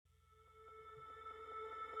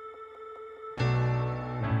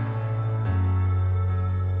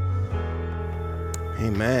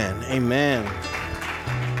Amen. Amen.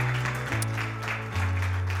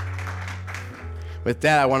 With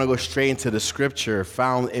that, I want to go straight into the scripture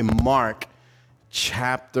found in Mark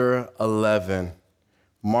chapter 11.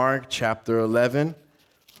 Mark chapter 11,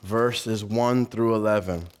 verses 1 through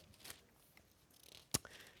 11.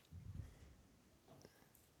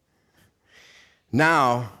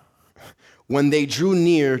 Now, when they drew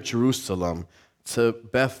near Jerusalem to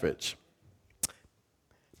Bethphage,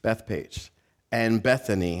 and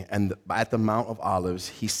Bethany, and at the Mount of Olives,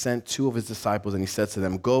 he sent two of his disciples, and he said to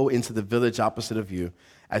them, "Go into the village opposite of you.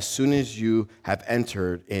 As soon as you have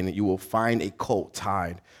entered in, you will find a colt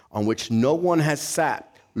tied, on which no one has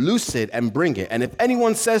sat. Loose it and bring it. And if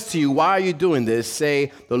anyone says to you, 'Why are you doing this?'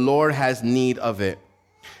 say, 'The Lord has need of it,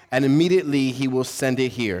 and immediately he will send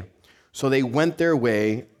it here.' So they went their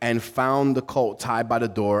way and found the colt tied by the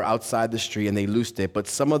door outside the street, and they loosed it. But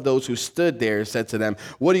some of those who stood there said to them,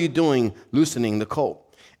 'What are you doing loosening the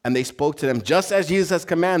colt?' And they spoke to them just as Jesus has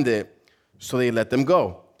commanded. So they let them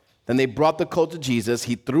go. Then they brought the colt to Jesus.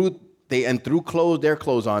 He threw their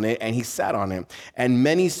clothes on it, and he sat on it. And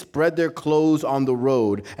many spread their clothes on the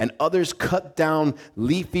road, and others cut down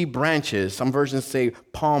leafy branches, some versions say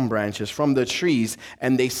palm branches, from the trees,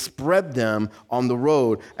 and they spread them on the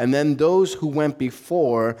road. And then those who went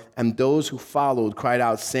before and those who followed cried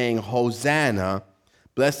out, saying, 'Hosanna!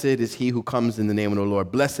 Blessed is he who comes in the name of the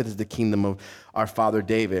Lord. Blessed is the kingdom of our father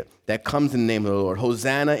David that comes in the name of the Lord.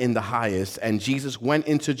 Hosanna in the highest.' And Jesus went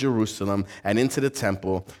into Jerusalem and into the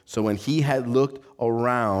temple. So when he had looked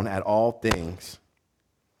around at all things,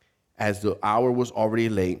 as the hour was already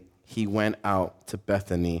late, he went out to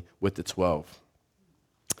Bethany with the 12.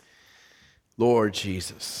 Lord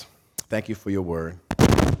Jesus, thank you for your word.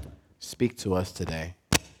 Speak to us today.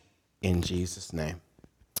 In Jesus' name,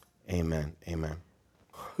 amen. Amen.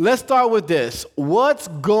 Let's start with this. What's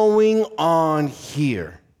going on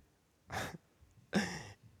here?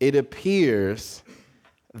 It appears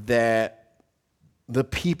that the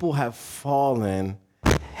people have fallen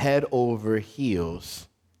head over heels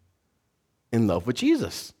in love with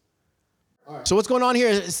Jesus. Right. So what's going on here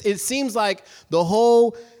is it seems like the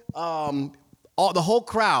whole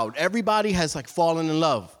crowd, everybody has like fallen in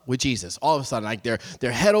love with Jesus. All of a sudden, like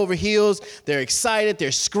they're head over heels, they're excited,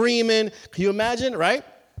 they're screaming. Can you imagine, right?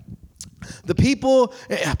 The people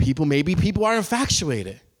are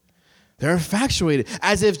infatuated. They're infatuated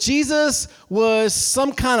as if Jesus was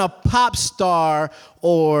some kind of pop star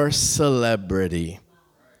or celebrity.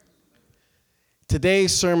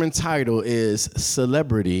 Today's sermon title is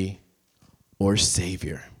Celebrity or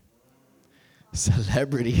Savior.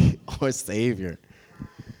 Celebrity or Savior.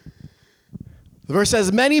 The verse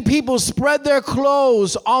says, many people spread their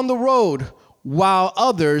clothes on the road, while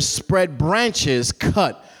others spread branches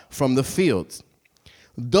cut from the fields.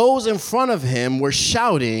 Those in front of him were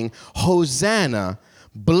shouting, "Hosanna,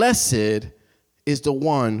 blessed is the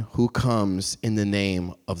one who comes in the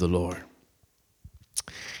name of the Lord."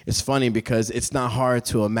 It's funny because it's not hard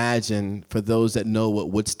to imagine for those that know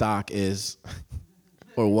what Woodstock is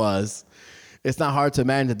or was. It's not hard to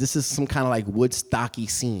imagine that this is some kind of like Woodstocky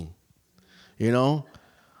scene, you know?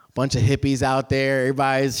 Bunch of hippies out there,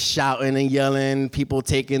 everybody's shouting and yelling, people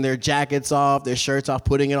taking their jackets off, their shirts off,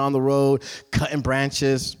 putting it on the road, cutting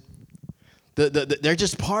branches. They're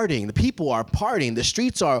just partying. The people are partying. The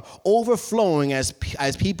streets are overflowing as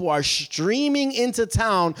people are streaming into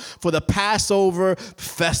town for the Passover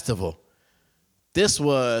festival. This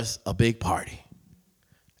was a big party.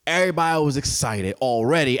 Everybody was excited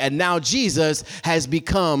already, and now Jesus has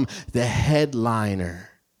become the headliner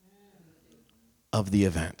of the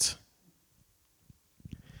event.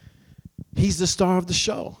 He's the star of the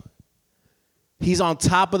show. He's on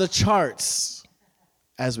top of the charts,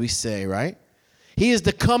 as we say, right? He is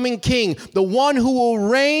the coming king, the one who will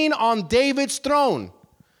reign on David's throne.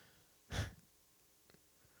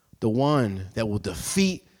 The one that will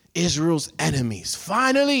defeat Israel's enemies.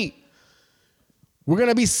 Finally, we're going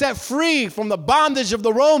to be set free from the bondage of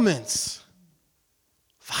the Romans.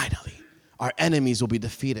 Finally, our enemies will be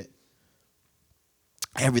defeated.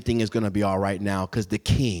 Everything is going to be all right now because the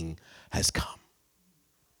king has come.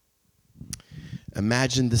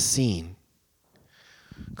 Imagine the scene.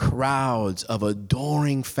 Crowds of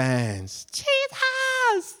adoring fans.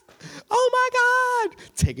 Jesus! Oh my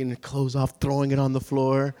God! Taking their clothes off, throwing it on the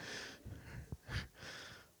floor.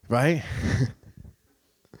 Right?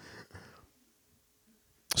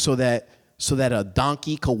 so that a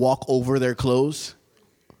donkey could walk over their clothes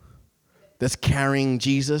that's carrying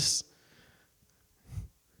Jesus.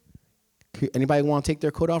 Anybody want to take their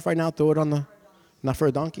coat off right now? Throw it on the, not for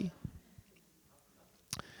a donkey?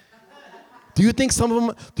 Do you think some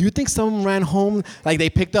of them ran home, like they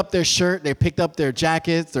picked up their shirt, they picked up their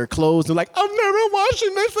jackets, their clothes, they're like, I'm never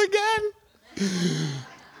washing this again.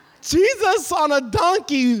 Jesus on a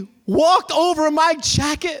donkey walked over my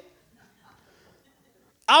jacket.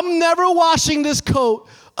 I'm never washing this coat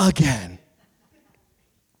again.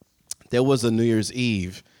 There was a New Year's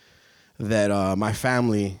Eve that my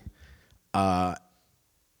family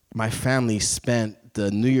spent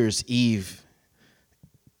the New Year's Eve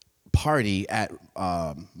party at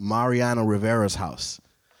Mariano Rivera's house.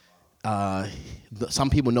 Some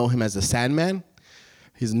people know him as the Sandman.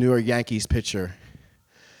 He's a New York Yankees pitcher.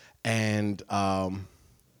 And I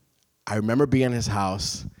remember being in his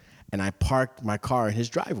house, and I parked my car in his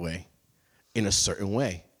driveway in a certain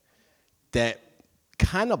way that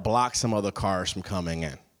kind of blocked some other cars from coming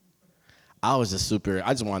in. I just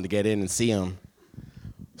wanted to get in and see him.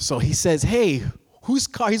 So he says, hey, whose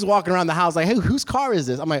car? He's walking around the house like, hey, whose car is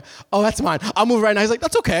this? I'm like, oh, that's mine. I'll move it right now. He's like,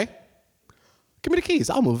 that's okay. Give me the keys.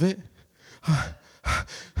 I'll move it. Are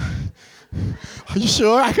you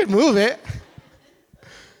sure I could move it?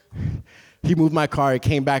 He moved my car. He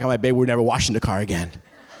came back. I'm like, babe, we're never washing the car again.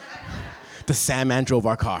 The Sandman drove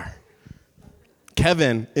our car.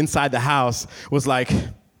 Kevin, inside the house, was like,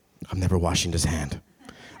 I'm never washing this hand.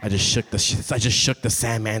 I just shook the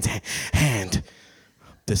Sandman's hand.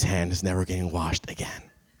 This hand is never getting washed again.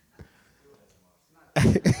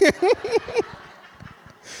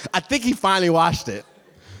 I think he finally washed it.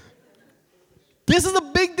 This is a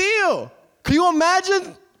big deal. Can you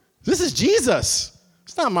imagine? This is Jesus.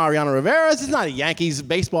 It's not Mariano Rivera. It's not a Yankees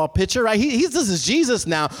baseball pitcher, right? This is Jesus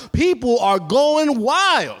now. People are going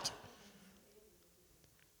wild.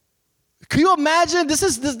 Can you imagine?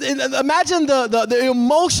 Imagine the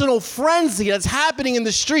emotional frenzy that's happening in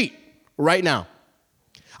the street right now.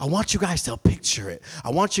 I want you guys to picture it. I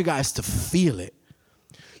want you guys to feel it.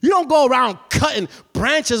 You don't go around cutting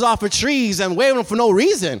branches off of trees and waving them for no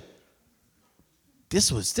reason.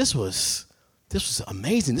 This was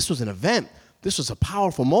amazing. This was an event. This was a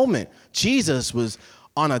powerful moment. Jesus was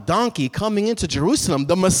on a donkey coming into Jerusalem.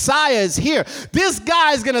 The Messiah is here. This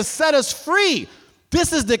guy is going to set us free.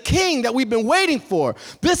 This is the king that we've been waiting for.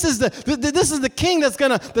 This is the king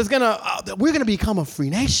we're gonna become a free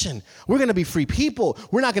nation. We're gonna be free people.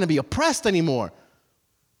 We're not gonna be oppressed anymore.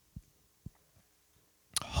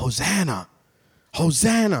 Hosanna,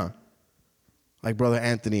 Hosanna. Like Brother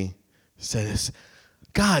Anthony says,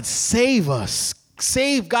 God save us,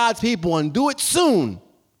 save God's people, and do it soon.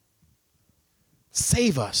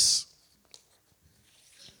 Save us.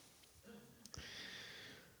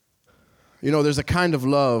 You know, there's a kind of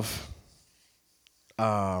love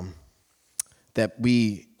that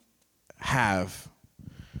we have.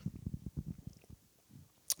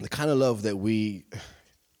 The kind of love that we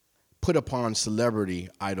put upon celebrity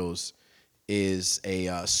idols is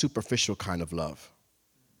a superficial kind of love.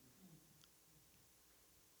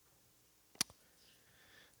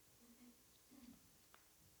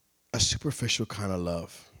 A superficial kind of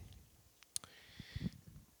love.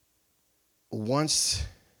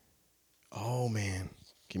 Oh, man.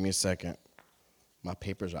 Give me a second. My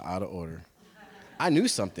papers are out of order. I knew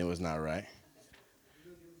something was not right.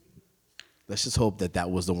 Let's just hope that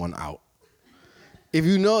was the one out. If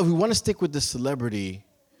we want to stick with the celebrity,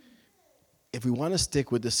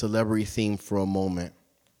 theme for a moment,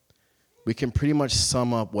 we can pretty much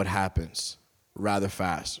sum up what happens rather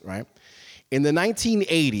fast, right? In the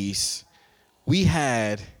 1980s, we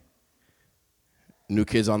had New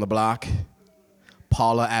Kids on the Block,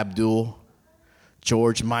 Paula Abdul,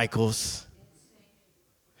 George Michaels.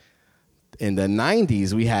 In the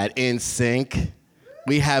 90s, we had NSYNC.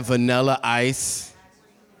 We had Vanilla Ice.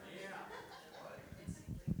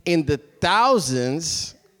 In the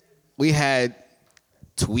thousands, we had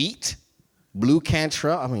Tweet, Blue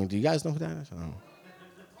Cantrell. I mean, do you guys know who that is? I don't know.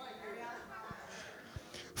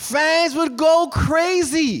 Fans would go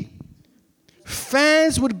crazy.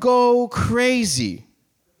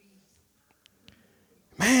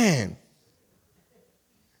 Man.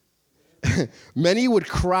 Many would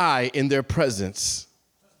cry in their presence.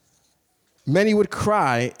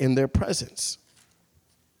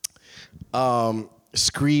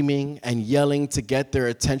 Screaming and yelling to get their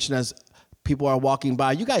attention as people are walking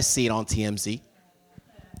by. You guys see it on TMZ.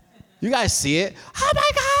 You guys see it. Oh my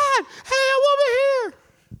God, hey, I'm over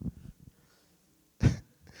here.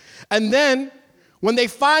 And then when they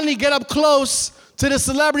finally get up close to the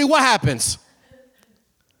celebrity, what happens?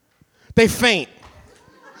 They faint.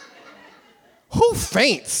 Who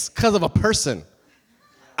faints because of a person?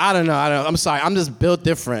 I don't know. I'm sorry. I'm just built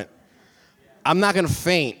different. I'm not going to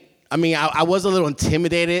faint. I mean, I was a little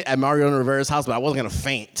intimidated at Mariano Rivera's house, but I wasn't going to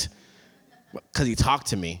faint. Because he talked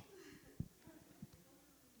to me.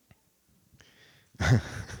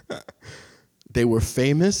 They were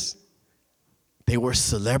famous. They were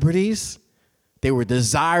celebrities. They were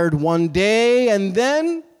desired one day, and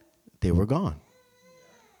then they were gone.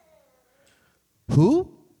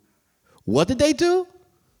 Who? What did they do?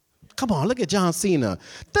 Come on, look at John Cena.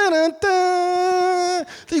 Dun-dun-dun.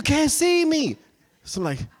 You can't see me. So I'm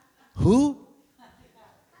like, who?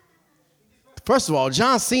 First of all,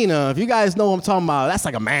 John Cena, if you guys know what I'm talking about, that's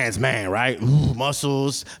like a man's man, right? Ooh,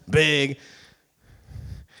 muscles, big.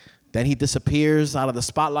 Then he disappears out of the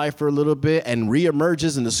spotlight for a little bit and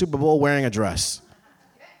reemerges in the Super Bowl wearing a dress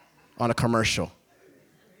on a commercial.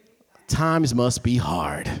 Times must be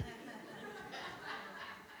hard.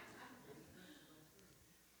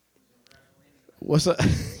 What's up?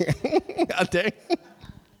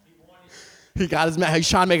 He got his man. He's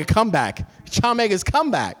trying to make a comeback. He's trying to make his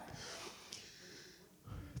comeback.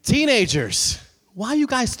 Teenagers, why you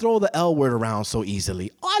guys throw the L word around so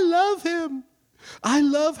easily? Oh, I love him. I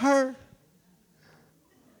love her.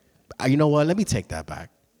 You know what? Let me take that back.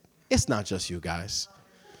 It's not just you guys.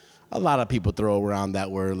 A lot of people throw around that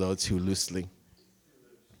word a little too loosely.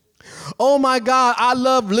 Oh my God, I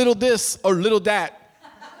love little this or little that.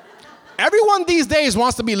 Everyone these days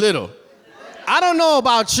wants to be little. I don't know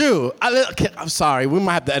about you. I'm sorry, we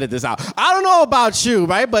might have to edit this out. I don't know about you,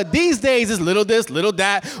 right? But these days it's little this, little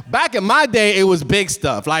that. Back in my day, it was big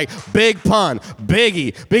stuff like Big Pun,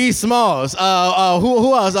 Biggie Smalls,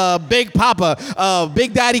 who else? Big Papa,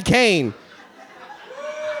 Big Daddy Kane.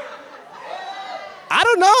 I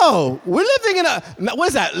don't know. We're living in a, what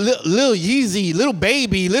is that? Lil Yeezy, Lil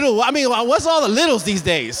Baby, what's all the littles these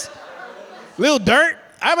days? Lil Dirt?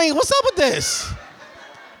 What's up with this?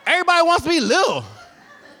 Everybody wants to be little.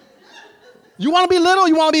 You want to be little,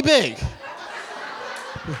 you want to be big.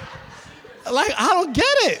 Like, I don't get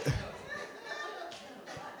it.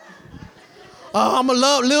 Oh, I'm going to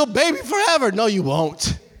love Lil Baby forever. No, you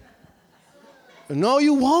won't. No,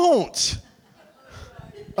 you won't.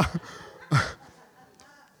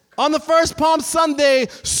 On the first Palm Sunday,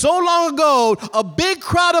 so long ago, a big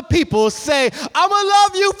crowd of people say, I'm going to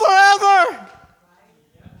love you forever.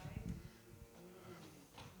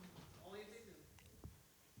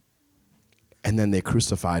 And then they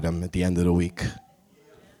crucified him at the end of the week.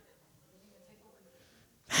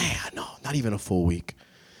 Hey, I know, not even a full week.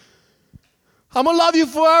 I'm going to love you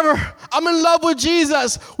forever. I'm in love with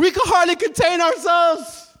Jesus. We can hardly contain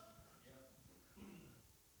ourselves.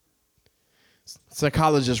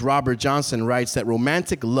 Psychologist Robert Johnson writes that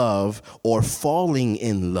romantic love or falling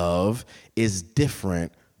in love is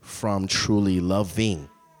different from truly loving.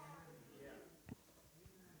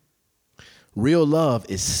 Real love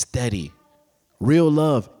is steady. Real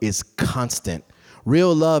love is constant.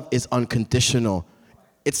 Real love is unconditional.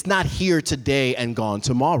 It's not here today and gone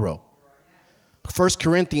tomorrow. 1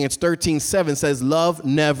 Corinthians 13:7 says, love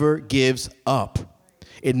never gives up.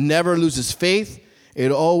 It never loses faith.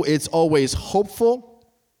 It's always hopeful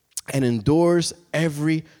and endures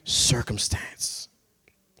every circumstance.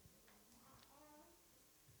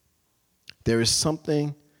 There is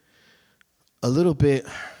something a little bit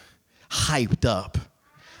hyped up.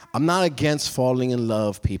 I'm not against falling in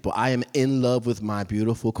love, people. I am in love with my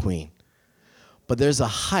beautiful queen. But there's a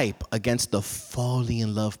hype against the falling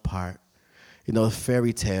in love part. You know, the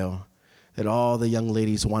fairy tale that all the young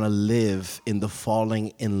ladies want to live in the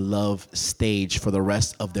falling in love stage for the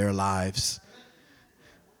rest of their lives.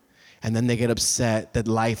 And then they get upset that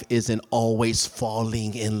life isn't always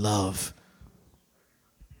falling in love.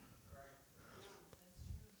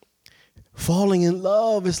 Falling in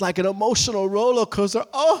love is like an emotional roller coaster.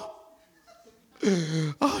 Oh,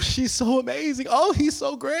 she's so amazing. Oh, he's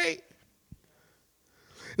so great.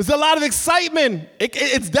 There's a lot of excitement.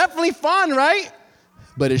 It's definitely fun, right?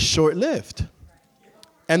 But it's short-lived.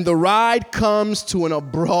 And the ride comes to an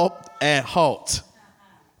abrupt halt.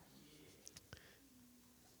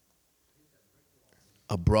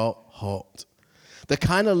 Abrupt halt. The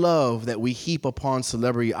kind of love that we heap upon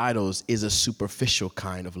celebrity idols is a superficial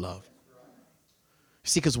kind of love.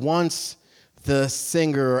 See, because once the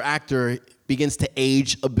singer or actor begins to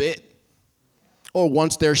age a bit, or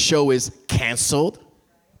once their show is canceled,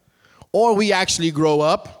 or we actually grow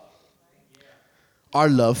up, our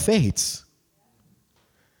love fades.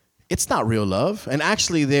 It's not real love, and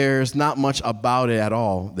actually there's not much about it at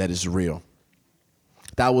all that is real.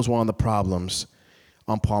 That was one of the problems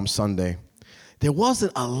on Palm Sunday. There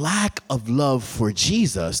wasn't a lack of love for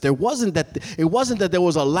Jesus. It wasn't that there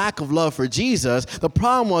was a lack of love for Jesus. The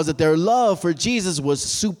problem was that their love for Jesus was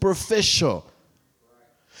superficial.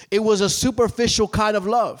 It was a superficial kind of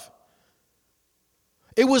love.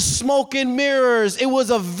 It was smoke and mirrors. It was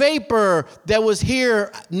a vapor that was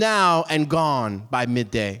here now and gone by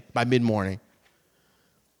midday, by mid-morning.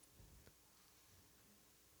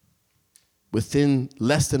 Within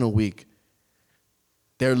less than a week,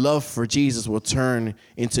 their love for Jesus will turn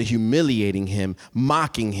into humiliating him,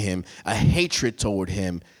 mocking him, a hatred toward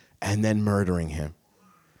him, and then murdering him.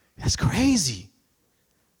 That's crazy.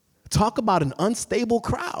 Talk about an unstable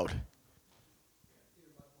crowd.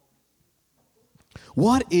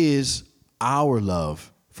 What is our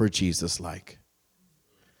love for Jesus like?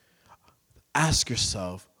 Ask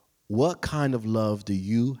yourself, what kind of love do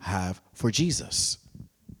you have for Jesus?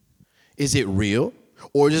 Is it real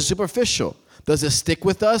or is it superficial? Does it stick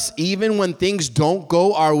with us even when things don't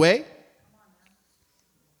go our way?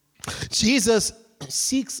 Jesus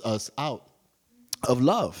seeks us out of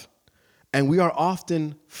love, and we are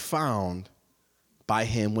often found by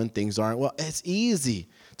him when things aren't well. It's easy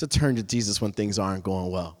to turn to Jesus when things aren't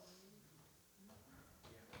going well.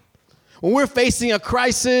 When we're facing a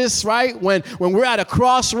crisis, right? When we're at a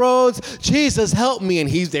crossroads, Jesus, help me, and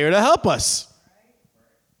he's there to help us.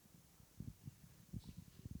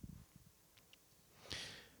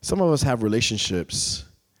 Some of us have relationships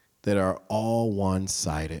that are all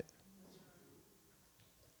one-sided.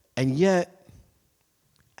 And yet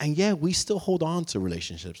we still hold on to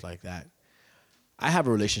relationships like that. I have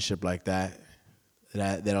a relationship like that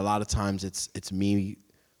a lot of times it's me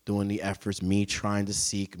doing the efforts, me trying to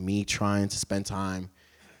seek, me trying to spend time.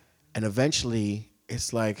 And eventually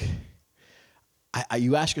it's like,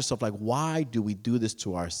 you ask yourself, like, why do we do this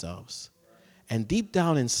to ourselves? And deep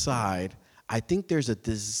down inside, I think there's a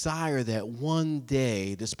desire that one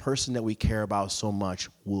day this person that we care about so much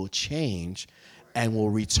will change and will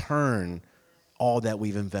return all that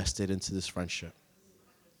we've invested into this friendship.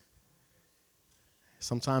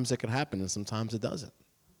 Sometimes it can happen and sometimes it doesn't.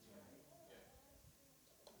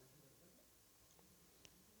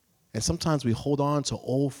 And sometimes we hold on to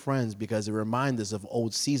old friends because it reminds us of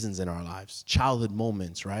old seasons in our lives, childhood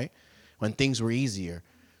moments, right? When things were easier.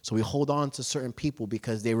 So we hold on to certain people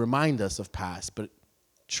because they remind us of past, but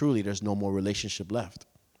truly there's no more relationship left.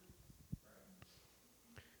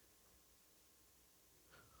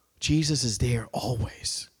 Jesus is there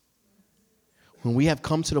always. When we have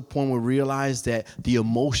come to the point where we realize that the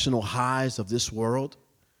emotional highs of this world,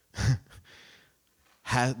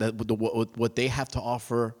 what they have to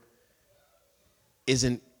offer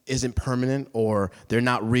isn't permanent, or they're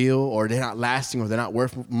not real, or they're not lasting, or they're not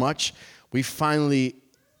worth much, we finally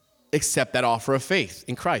accept that offer of faith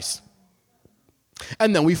in Christ.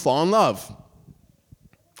 And then we fall in love.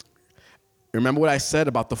 Remember what I said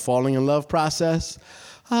about the falling in love process?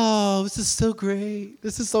 Oh, this is so great.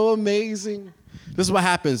 This is so amazing. This is what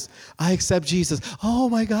happens. I accept Jesus. Oh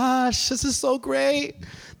my gosh, this is so great.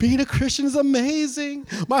 Being a Christian is amazing.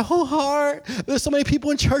 My whole heart. There's so many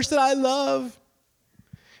people in church that I love.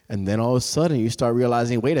 And then all of a sudden you start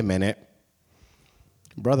realizing, wait a minute.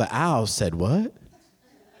 Brother Al said what?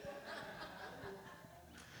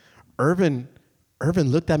 Urban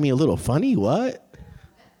looked at me a little funny, what?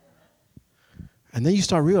 And then you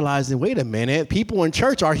start realizing, wait a minute, people in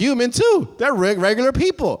church are human too. They're regular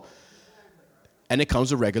people. And it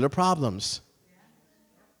comes with regular problems.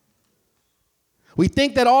 We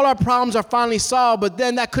think that all our problems are finally solved, but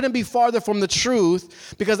then that couldn't be farther from the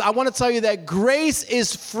truth, because I want to tell you that grace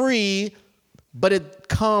is free, but it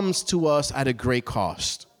comes to us at a great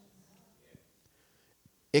cost.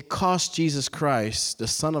 It cost Jesus Christ, the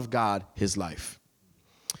Son of God, his life.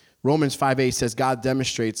 Romans 5:8 says, God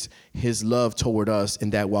demonstrates his love toward us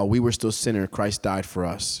in that while we were still sinners, Christ died for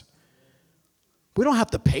us. We don't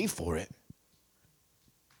have to pay for it.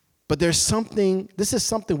 But this is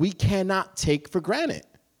something we cannot take for granted.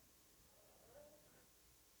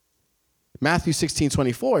 Matthew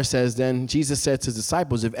 16:24 says, then Jesus said to his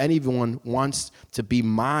disciples, if anyone wants to be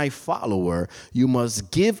my follower, you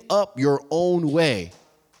must give up your own way.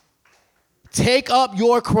 Take up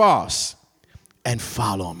your cross and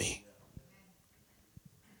follow me.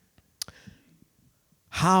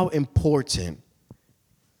 How important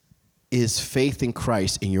is faith in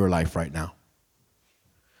Christ in your life right now?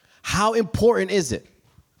 How important is it?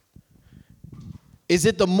 Is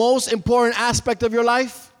it the most important aspect of your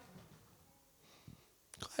life?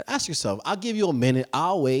 Go ahead, ask yourself. I'll give you a minute.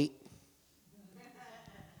 I'll wait.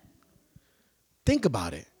 Think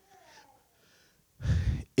about it.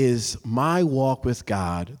 Is my walk with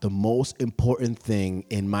God the most important thing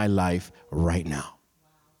in my life right now?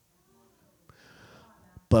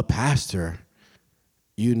 But Pastor,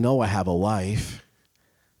 you know I have a wife,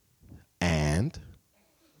 and?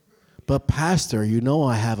 But Pastor, you know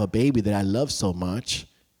I have a baby that I love so much,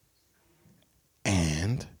 and?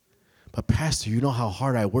 But Pastor, you know how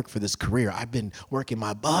hard I work for this career. I've been working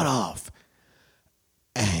my butt off.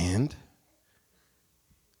 And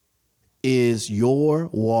is your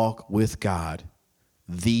walk with God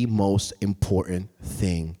the most important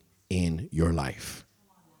thing in your life?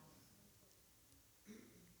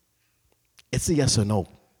 It's a yes or no.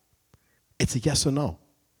 It's a yes or no.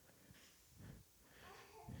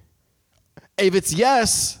 If it's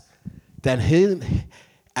yes, then him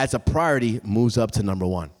as a priority moves up to number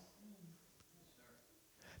one.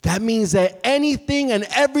 That means that anything and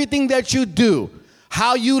everything that you do,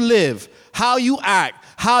 how you live, how you act,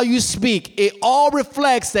 how you speak, it all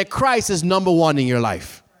reflects that Christ is number one in your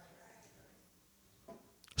life.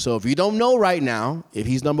 So if you don't know right now if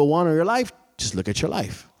he's number one in your life, just look at your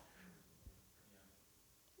life.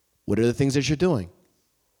 What are the things that you're doing?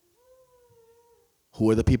 Who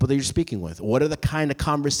are the people that you're speaking with? What are the kind of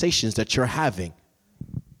conversations that you're having?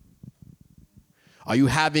 Are you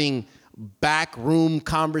having backroom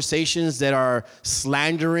conversations that are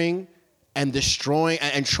slandering and destroying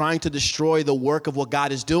and trying to destroy the work of what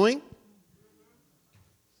God is doing?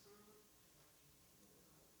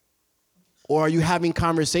 Or are you having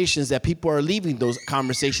conversations that people are leaving those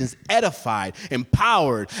conversations edified,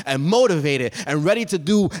 empowered, and motivated, and ready to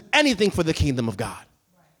do anything for the kingdom of God?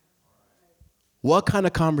 What kind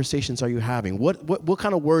of conversations are you having? What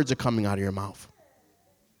kind of words are coming out of your mouth?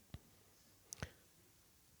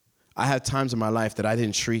 I had times in my life that I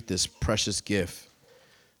didn't treat this precious gift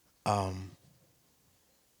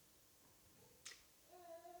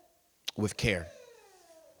with care.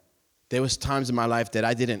 There was times in my life that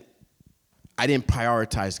I didn't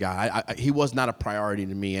prioritize God. He was not a priority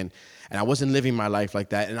to me, and I wasn't living my life like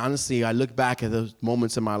that. And honestly, I look back at those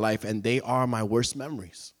moments in my life, and they are my worst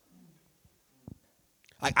memories.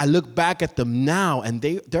 I look back at them now, and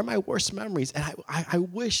they're my worst memories. And I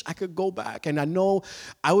wish I could go back. And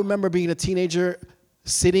I remember being a teenager,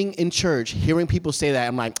 sitting in church, hearing people say that.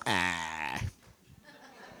 I'm like,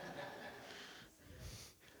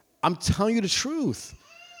 I'm telling you the truth.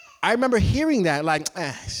 I remember hearing that, like,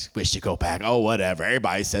 wish to go back. Oh, whatever.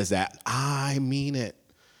 Everybody says that. I mean it.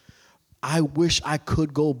 I wish I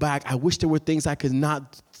could go back. I wish there were things I could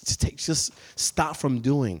not just stop from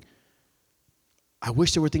doing. I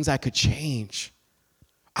wish there were things I could change.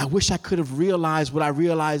 I wish I could have realized what I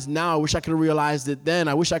realize now. I wish I could have realized it then.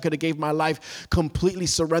 I wish I could have gave my life completely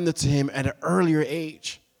surrendered to him at an earlier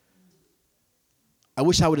age. I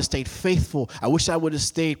wish I would have stayed faithful. I wish I would have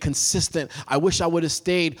stayed consistent. I wish I would have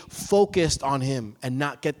stayed focused on him and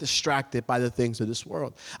not get distracted by the things of this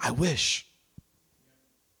world. I wish.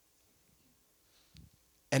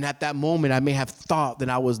 And at that moment, I may have thought that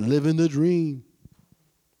I was living the dream.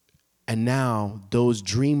 And now those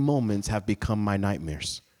dream moments have become my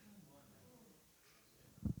nightmares.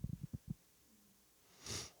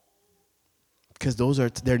 Because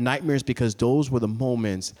they're nightmares, because those were the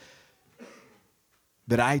moments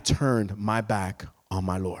that I turned my back on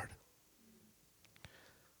my Lord.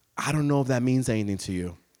 I don't know if that means anything to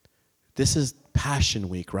you. This is Passion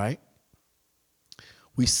Week, right?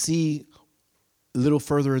 We see a little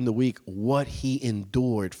further in the week what he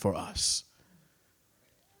endured for us.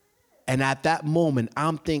 And at that moment,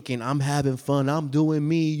 I'm thinking, I'm having fun. I'm doing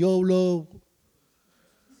me, YOLO.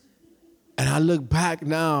 And I look back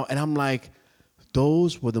now, and I'm like,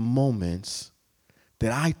 those were the moments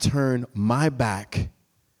that I turned my back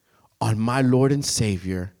on my Lord and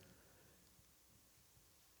Savior,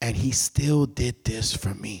 and he still did this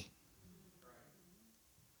for me.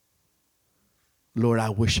 Lord, I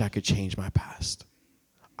wish I could change my past.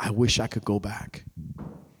 I wish I could go back.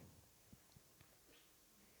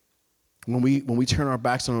 When we turn our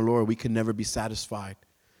backs on the Lord, we can never be satisfied.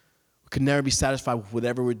 We can never be satisfied with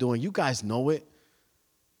whatever we're doing. You guys know it.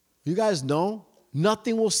 You guys know.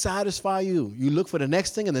 Nothing will satisfy you. You look for the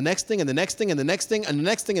next thing and the next thing and the next thing and the next thing and the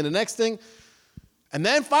next thing and the next thing. And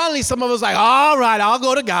then finally some of us are like, all right, I'll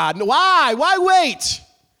go to God. Why? Why wait?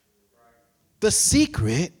 The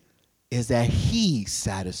secret is that he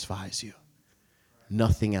satisfies you.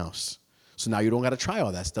 Nothing else. So now you don't got to try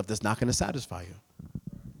all that stuff that's not going to satisfy you.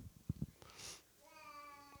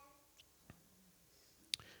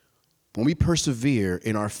 When we persevere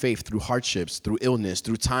in our faith through hardships, through illness,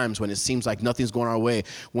 through times when it seems like nothing's going our way,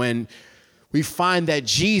 when we find that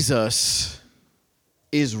Jesus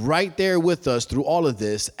is right there with us through all of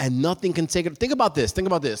this and nothing can take it. Think about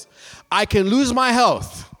this. I can lose my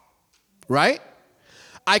health, right?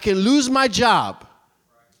 I can lose my job.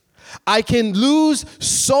 I can lose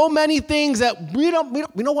so many things that we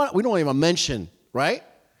don't even mention, right?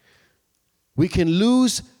 We can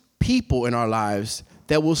lose people in our lives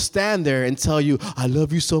that will stand there and tell you, I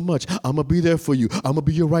love you so much. I'm going to be there for you. I'm going to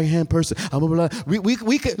be your right-hand person.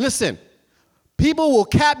 We could, listen, people will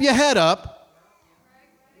cap your head up,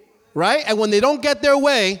 right? And when they don't get their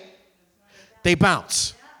way, they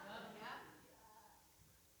bounce.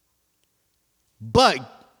 But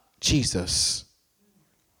Jesus,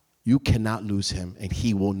 you cannot lose him, and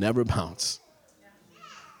he will never bounce.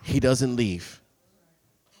 He doesn't leave.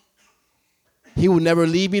 He will never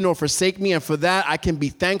leave me nor forsake me, and for that I can be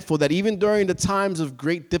thankful that even during the times of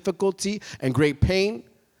great difficulty and great pain,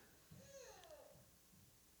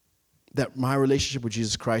 that my relationship with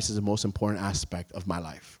Jesus Christ is the most important aspect of my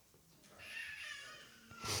life.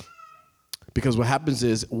 Because what happens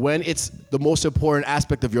is, when it's the most important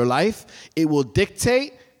aspect of your life, it will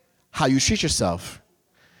dictate how you treat yourself.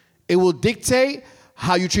 It will dictate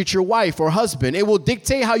how you treat your wife or husband. It will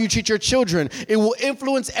dictate how you treat your children. It will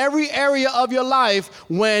influence every area of your life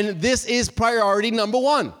when this is priority number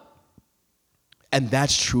one. And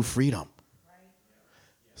that's true freedom.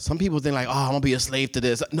 Some people think like, oh, I'm going to be a slave to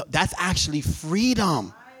this. No, that's actually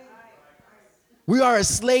freedom. We are a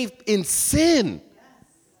slave in sin.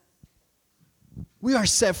 We are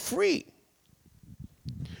set free.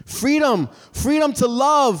 Freedom to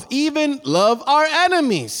love, even love our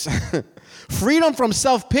enemies. Freedom from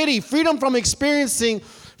self-pity, freedom to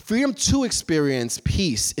experience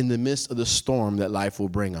peace in the midst of the storm that life will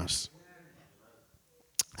bring us.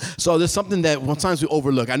 So there's something that sometimes we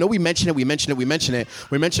overlook. I know we read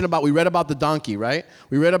about the donkey, right?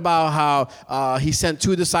 We read about how he sent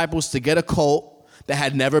 2 disciples to get a colt that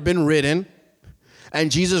had never been ridden.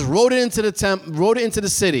 And Jesus rode it into the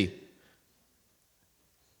city.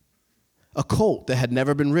 A colt that had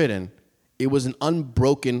never been ridden. It was an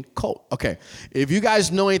unbroken colt. Okay, if you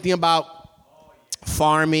guys know anything about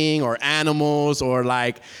farming or animals or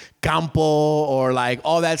like campo or like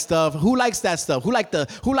all that stuff, who likes that stuff?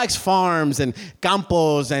 Who likes farms and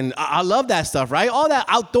campos? And I love that stuff, right? All that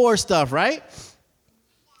outdoor stuff, right?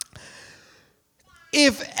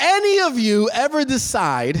 If any of you ever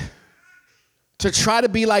decide to try to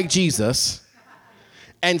be like Jesus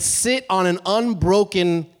and sit on an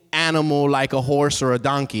unbroken animal like a horse or a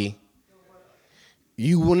donkey,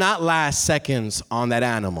 you will not last seconds on that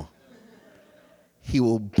animal. He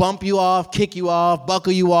will bump you off, kick you off,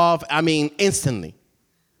 buckle you off, instantly.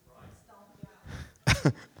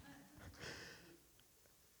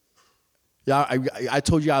 Yeah, I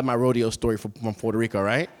told you my rodeo story from Puerto Rico,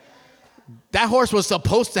 right? That horse was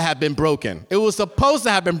supposed to have been broken. It was supposed to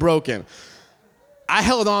have been broken. I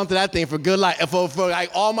held on to that thing for good life, for like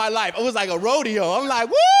all my life. It was like a rodeo. I'm like,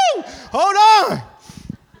 woo, hold on.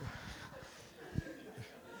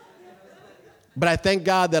 But I thank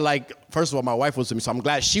God that, like, first of all, my wife was with me, so I'm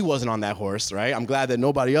glad she wasn't on that horse, right? I'm glad that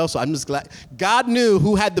nobody else, so I'm just glad. God knew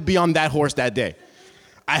who had to be on that horse that day.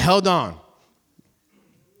 I held on.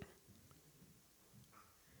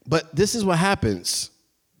 But this is what happens.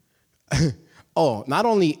 Not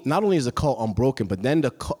only is the colt unbroken, but then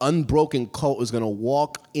the unbroken colt is going to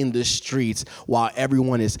walk in the streets while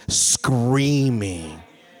everyone is screaming.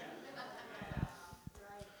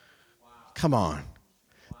 Come on.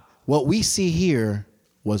 What we see here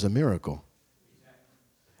was a miracle.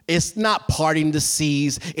 It's not parting the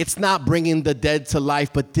seas. It's not bringing the dead to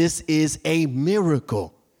life, but this is a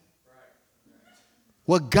miracle.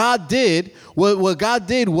 What God did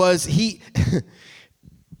was he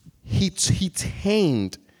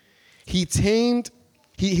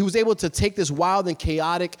was able to take this wild and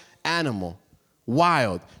chaotic animal,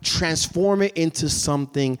 transform it into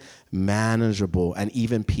something manageable and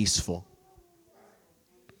even peaceful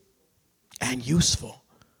and useful.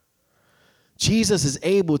 Jesus is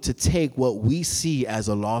able to take what we see as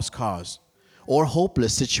a lost cause or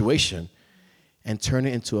hopeless situation and turn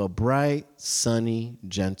it into a bright, sunny,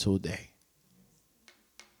 gentle day.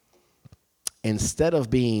 Instead of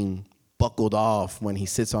being buckled off when he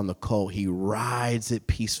sits on the colt, he rides it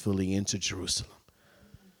peacefully into Jerusalem.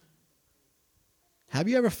 Have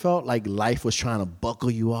you ever felt like life was trying to buckle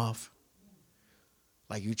you off?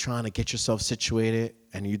 Like you're trying to get yourself situated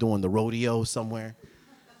and you're doing the rodeo somewhere?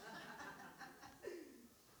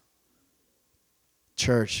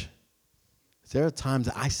 Church, there are times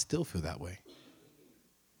that I still feel that way.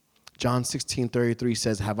 John 16:33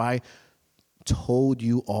 says, have I told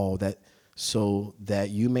you all that so that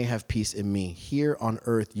you may have peace in me? Here on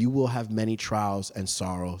earth you will have many trials and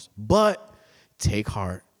sorrows, but take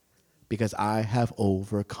heart, because I have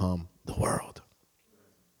overcome the world.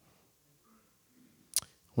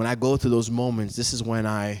 When I go through those moments, this is when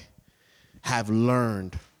I have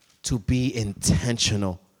learned to be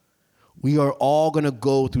intentional We are all going to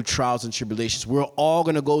go through trials and tribulations. We're all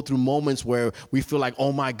going to go through moments where we feel like,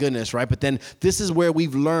 oh my goodness, right? But then this is where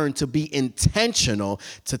we've learned to be intentional,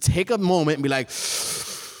 to take a moment and be like,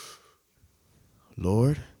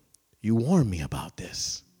 Lord, you warned me about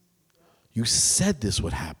this. You said this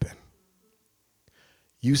would happen.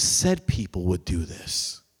 You said people would do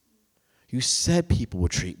this. You said people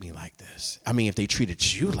would treat me like this. I mean, if they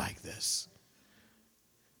treated you like this.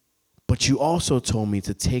 But you also told me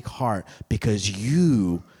to take heart because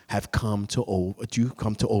you have come to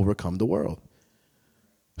overcome the world.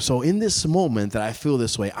 So in this moment that I feel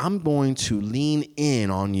this way, I'm going to lean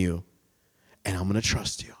in on you and I'm going to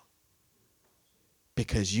trust you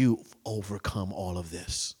because you've overcome all of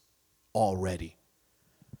this already.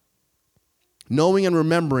 Knowing and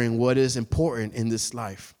remembering what is important in this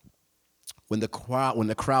life. When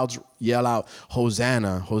the crowds yell out,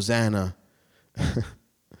 Hosanna, Hosanna,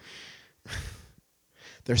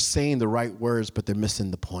 they're saying the right words, but they're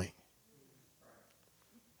missing the point.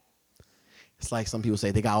 It's like some people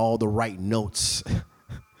say they got all the right notes,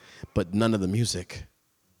 but none of the music.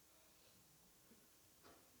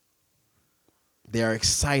 They are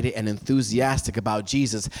excited and enthusiastic about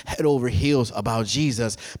Jesus, head over heels about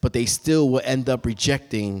Jesus, but they still will end up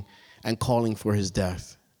rejecting and calling for his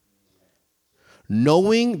death.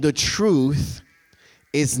 Knowing the truth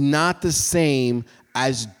is not the same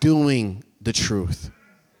as doing the truth.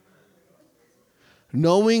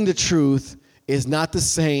 Knowing the truth is not the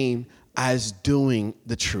same as doing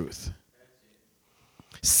the truth.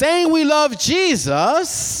 Saying we love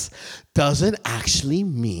Jesus doesn't actually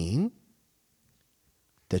mean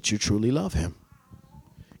that you truly love him.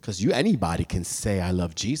 Because anybody can say, I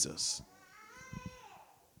love Jesus.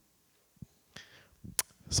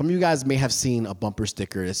 Some of you guys may have seen a bumper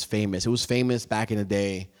sticker that's famous. It was famous back in the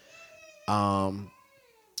day.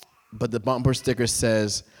 But the bumper sticker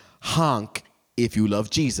says, honk if you love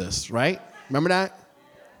Jesus, right? Remember that?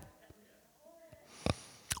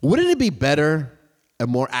 Wouldn't it be better and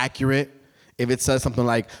more accurate if it says something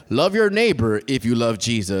like, love your neighbor if you love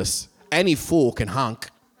Jesus? Any fool can honk.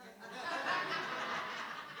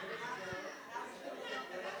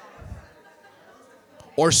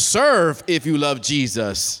 Or serve if you love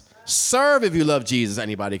Jesus. Serve if you love Jesus.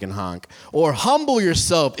 Anybody can honk. Or humble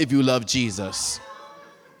yourself if you love Jesus.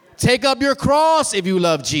 Take up your cross if you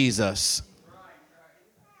love Jesus.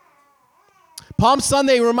 Palm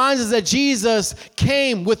Sunday reminds us that Jesus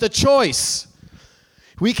came with a choice.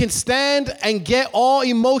 We can stand and get all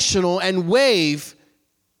emotional and wave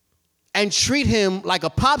and treat him like a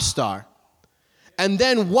pop star and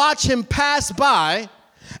then watch him pass by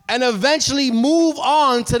and eventually move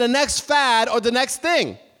on to the next fad or the next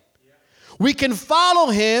thing. We can follow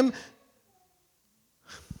him.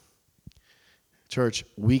 Church,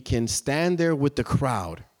 we can stand there with the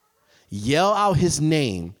crowd, yell out his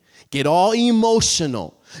name, get all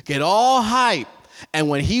emotional, get all hype, and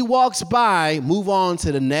when he walks by, move on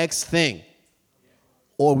to the next thing.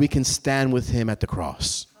 Or we can stand with him at the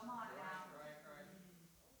cross.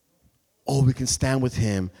 Or we can stand with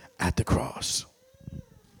him at the cross.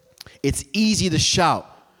 It's easy to shout,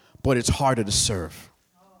 but it's harder to serve.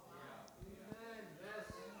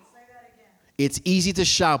 It's easy to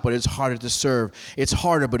shout, but it's harder to serve. It's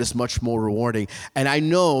harder, but it's much more rewarding. And I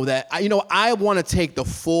know that, I want to take the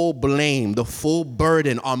full blame, the full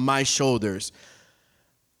burden on my shoulders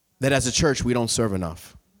that as a church, we don't serve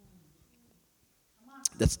enough.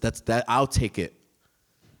 That I'll take it.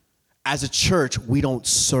 As a church, we don't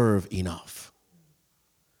serve enough.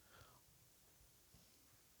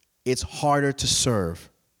 It's harder to serve.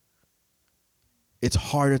 It's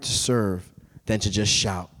harder to serve than to just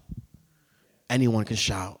shout. Anyone can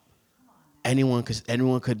shout. Anyone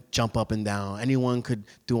could jump up and down. Anyone could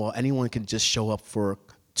just show up for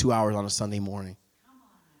 2 hours on a Sunday morning.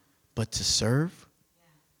 But to serve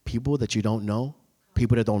people that you don't know,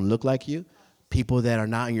 people that don't look like you, people that are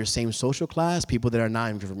not in your same social class, people that are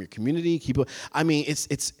not from your community,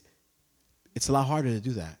 it's a lot harder to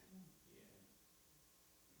do that.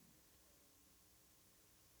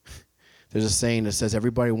 There's a saying that says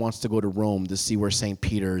everybody wants to go to Rome to see where St.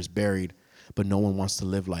 Peter is buried, but no one wants to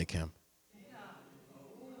live like him.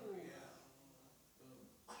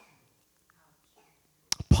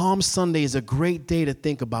 Palm Sunday is a great day to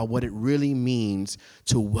think about what it really means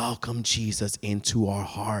to welcome Jesus into our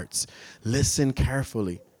hearts. Listen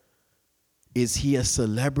carefully. Is he a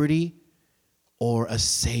celebrity or a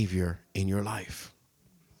savior in your life?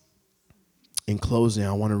 In closing,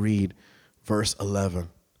 I want to read verse 11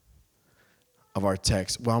 of our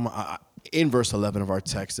text. Well, in verse 11 of our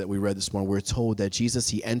text that we read this morning, we're told that Jesus,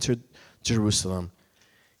 he entered Jerusalem.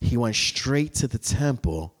 He went straight to the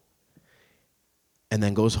temple and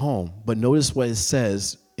then goes home. But notice what it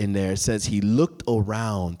says in there. It says he looked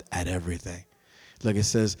around at everything. Look, it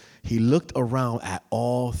says he looked around at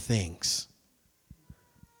all things.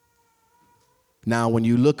 Now, when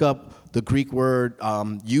you look up the Greek word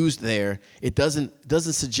used there, it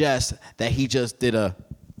doesn't suggest that he just did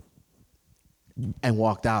and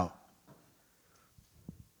walked out.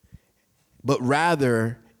 But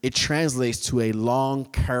rather, it translates to a long,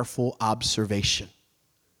 careful observation.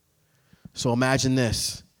 So imagine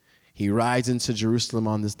this. He rides into Jerusalem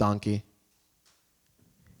on this donkey.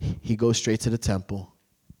 He goes straight to the temple.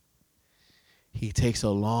 He takes a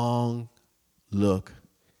long look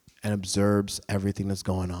and observes everything that's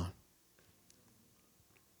going on.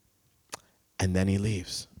 And then he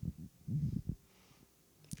leaves.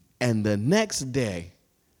 And the next day,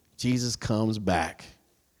 Jesus comes back.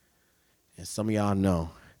 And some of y'all know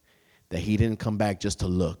that he didn't come back just to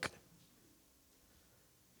look.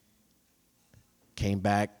 Came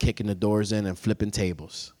back kicking the doors in and flipping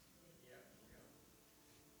tables.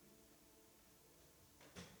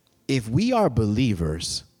 If we are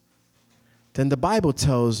believers, then the Bible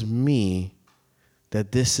tells me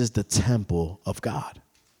that this is the temple of God.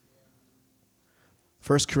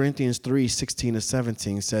 1 Corinthians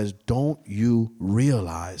 3:16-17 says, don't you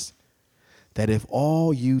realize that if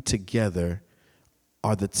all you together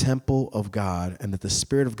are the temple of God and that the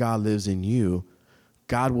Spirit of God lives in you,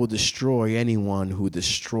 God will destroy anyone who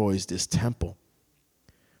destroys this temple.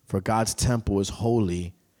 For God's temple is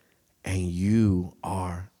holy, and you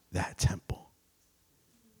are that temple.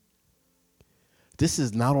 This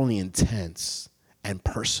is not only intense and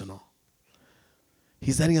personal.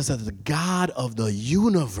 He's letting us know that the God of the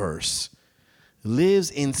universe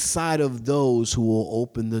lives inside of those who will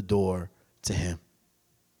open the door to him.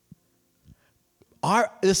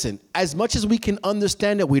 Listen, as much as we can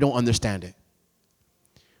understand it, we don't understand it.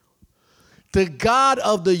 The God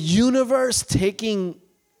of the universe taking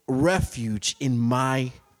refuge in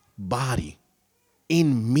my body,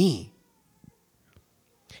 in me.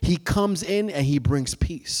 He comes in and he brings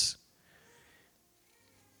peace.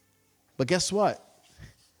 But guess what?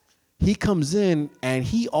 He comes in and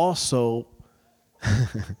he also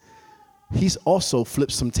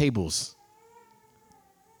flips some tables.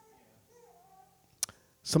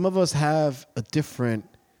 Some of us have a different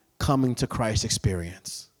coming to Christ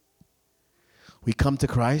experience. We come to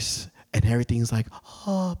Christ and everything's like,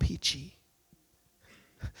 oh, peachy.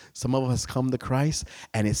 Some of us come to Christ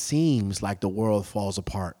and it seems like the world falls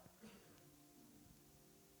apart.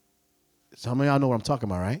 Some of y'all know what I'm talking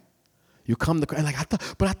about, right? You come to Christ, like,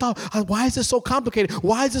 I thought, why is this so complicated?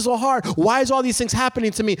 Why is this so hard? Why is all these things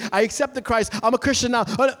happening to me? I accepted Christ. I'm a Christian now.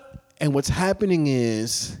 And what's happening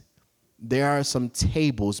is there are some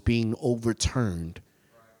tables being overturned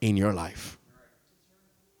in your life.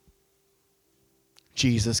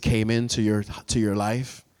 Jesus came into your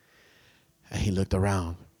life and he looked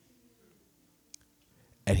around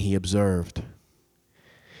and he observed.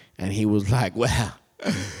 And he was like, well,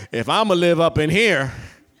 if I'm going to live up in here,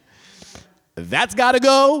 that's got to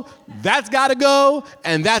go, and that's got to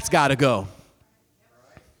go.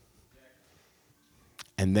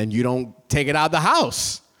 And then you don't take it out of the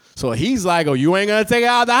house. So he's like, oh, you ain't going to take it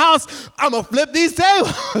out of the house? I'm going to flip these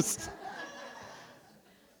tables.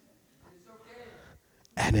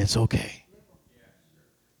 And it's okay.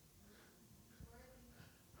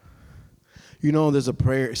 You know, there's a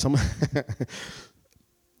prayer. Some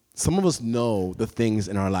of us know the things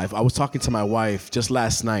in our life. I was talking to my wife just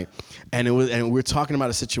last night, and we were talking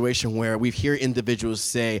about a situation where we hear individuals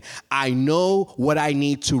say, I know what I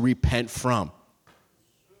need to repent from.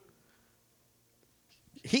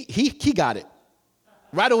 He got it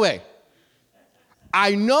right away.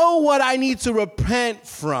 I know what I need to repent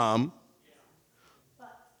from,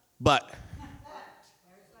 but.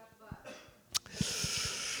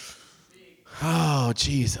 Oh,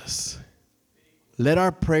 Jesus. Let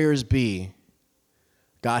our prayers be,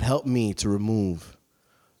 God, help me to remove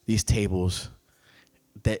these tables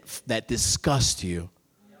that disgust you.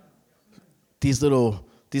 These little,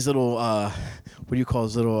 what do you call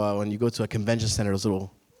those little, when you go to a convention center, those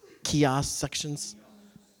little kiosk sections?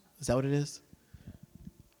 Is that what it is?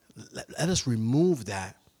 Let us remove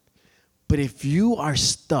that. But if you are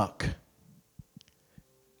stuck,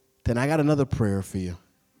 then I got another prayer for you.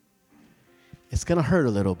 It's going to hurt a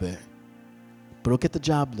little bit, but it'll get the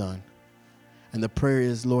job done. And the prayer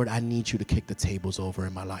is, Lord, I need you to kick the tables over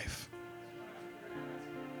in my life.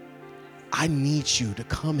 I need you to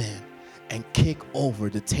come in and kick over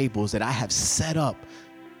the tables that I have set up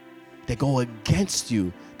that go against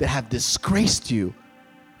you, that have disgraced you.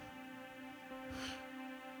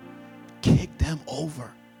 Kick them over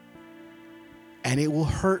And it will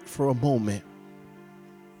hurt for a moment,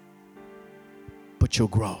 but you'll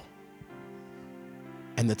grow.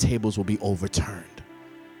 And the tables will be overturned,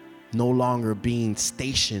 no longer being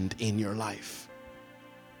stationed in your life.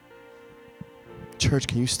 Church,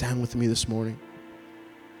 can you stand with me this morning?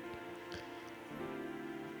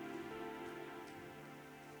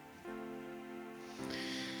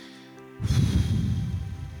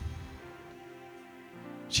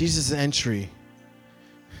 Jesus' entry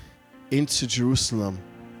into Jerusalem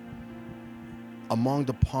among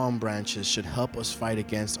the palm branches should help us fight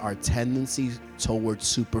against our tendency towards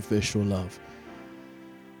superficial love.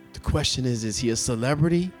 The question is he a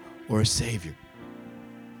celebrity or a savior?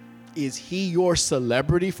 Is he your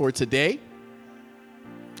celebrity for today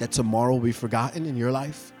that tomorrow will be forgotten in your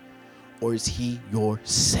life? Or is he your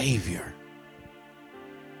savior?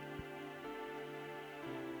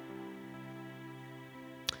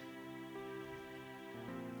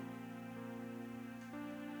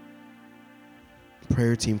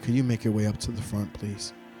 Prayer team, can you make your way up to the front,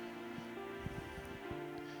 please?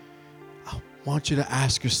 I want you to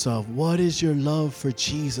ask yourself, what is your love for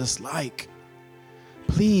Jesus like?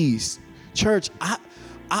 Please, church, I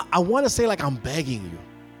want to say like I'm begging you.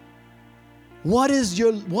 What is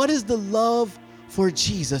the love for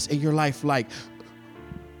Jesus in your life like?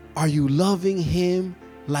 Are you loving him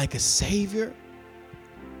like a savior?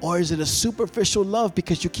 Or is it a superficial love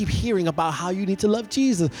because you keep hearing about how you need to love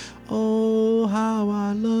Jesus? Oh, how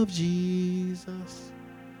I love Jesus.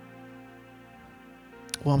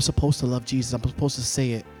 Well, I'm supposed to love Jesus. I'm supposed to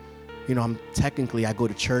say it. You know, I go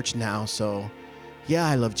to church now, so yeah,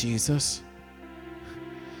 I love Jesus.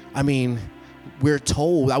 I mean,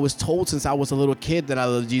 I was told since I was a little kid that I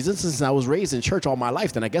love Jesus. Since I was raised in church all my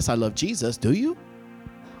life, then I guess I love Jesus. Do you?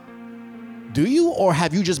 Do you? Or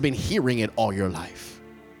have you just been hearing it all your life?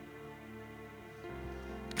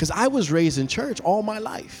 Because I was raised in church all my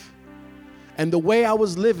life. And the way I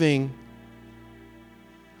was living,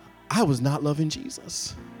 I was not loving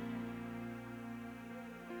Jesus.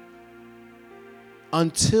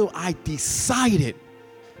 Until I decided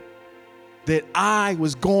that I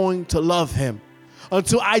was going to love him.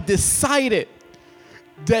 Until I decided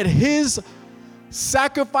that his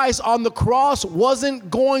sacrifice on the cross wasn't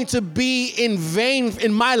going to be in vain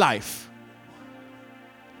in my life.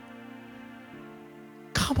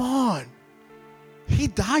 Come on. He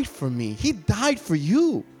died for me. He died for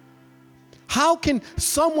you. How can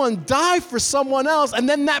someone die for someone else and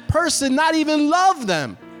then that person not even love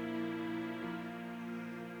them?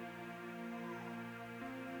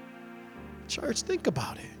 Church, think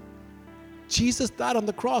about it. Jesus died on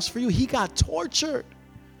the cross for you. He got tortured.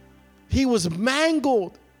 He was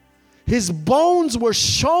mangled. His bones were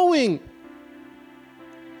showing.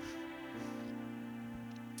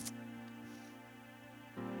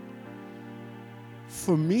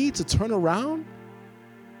 For me to turn around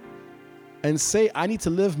and say I need to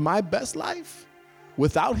live my best life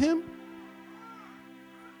without him?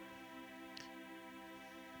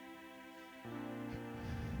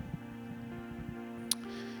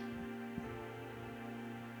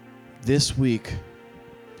 This week,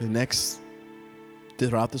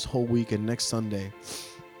 throughout this whole week and next Sunday,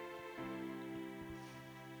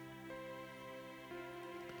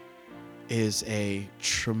 is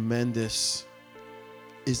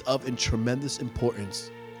of tremendous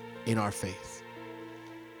importance in our faith.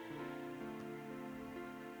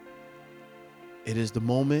 It is the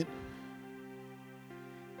moment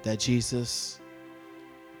that Jesus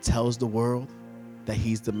tells the world that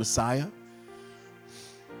he's the Messiah.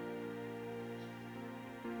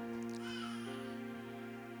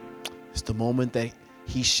 It's the moment that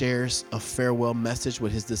he shares a farewell message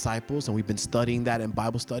with his disciples, and we've been studying that in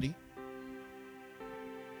Bible study.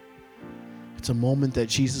 It's a moment that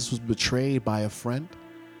Jesus was betrayed by a friend.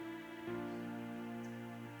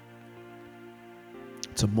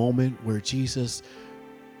 It's a moment where Jesus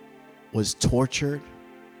was tortured,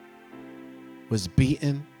 was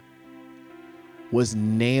beaten, was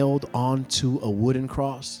nailed onto a wooden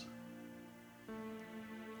cross.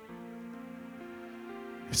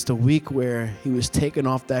 It's the week where he was taken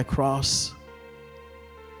off that cross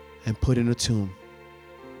and put in a tomb.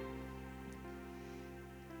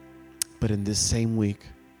 But in this same week,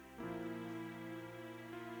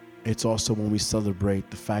 it's also when we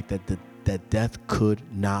celebrate the fact that death could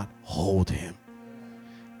not hold him.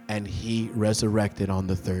 And he resurrected on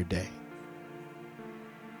the third day.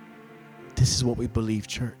 This is what we believe,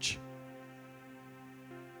 church.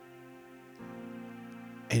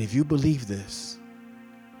 And if you believe this,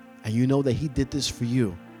 and you know that he did this for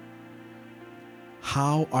you,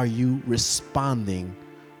 how are you responding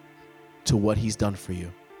to what he's done for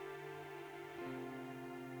you?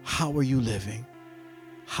 How are you living?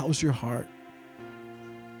 How's your heart?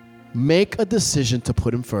 Make a decision to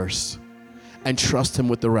put him first and trust him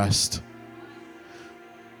with the rest.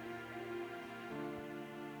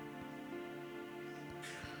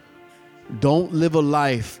 Don't live a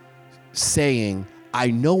life saying,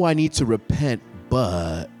 I know I need to repent,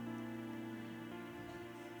 but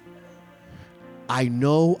I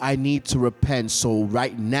know I need to repent. So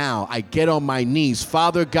right now I get on my knees,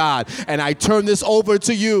 Father God, and I turn this over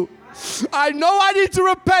to you. I know I need to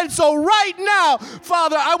repent. So right now,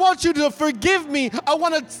 Father, I want you to forgive me. I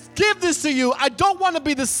want to give this to you. I don't want to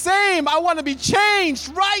be the same. I want to be changed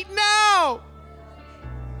right now.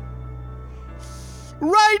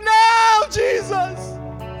 Right now, Jesus.